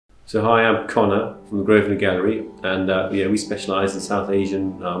So hi, I'm Connor from the Grosvenor Gallery, and we specialise in South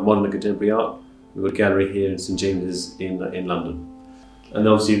Asian modern and contemporary art. We've got a gallery here in St James's in London. And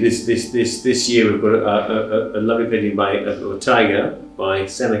obviously this year we've got a lovely painting by a tiger by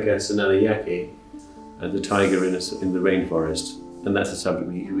Seneca Senanayake, the tiger in the rainforest, and that's a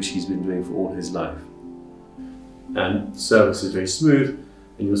subject which he's been doing for all his life. And the surface is very smooth,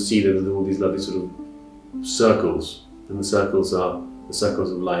 and you'll see that there are all these lovely sort of circles, and the circles are the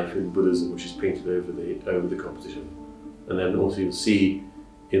circles of life in Buddhism, which is painted over the composition. And then also you'll see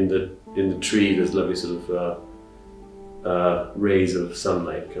in the tree there's lovely sort of rays of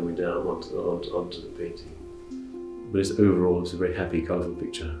sunlight coming down onto the painting. But overall it's a very happy, colourful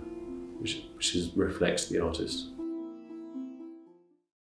picture, which reflects the artist.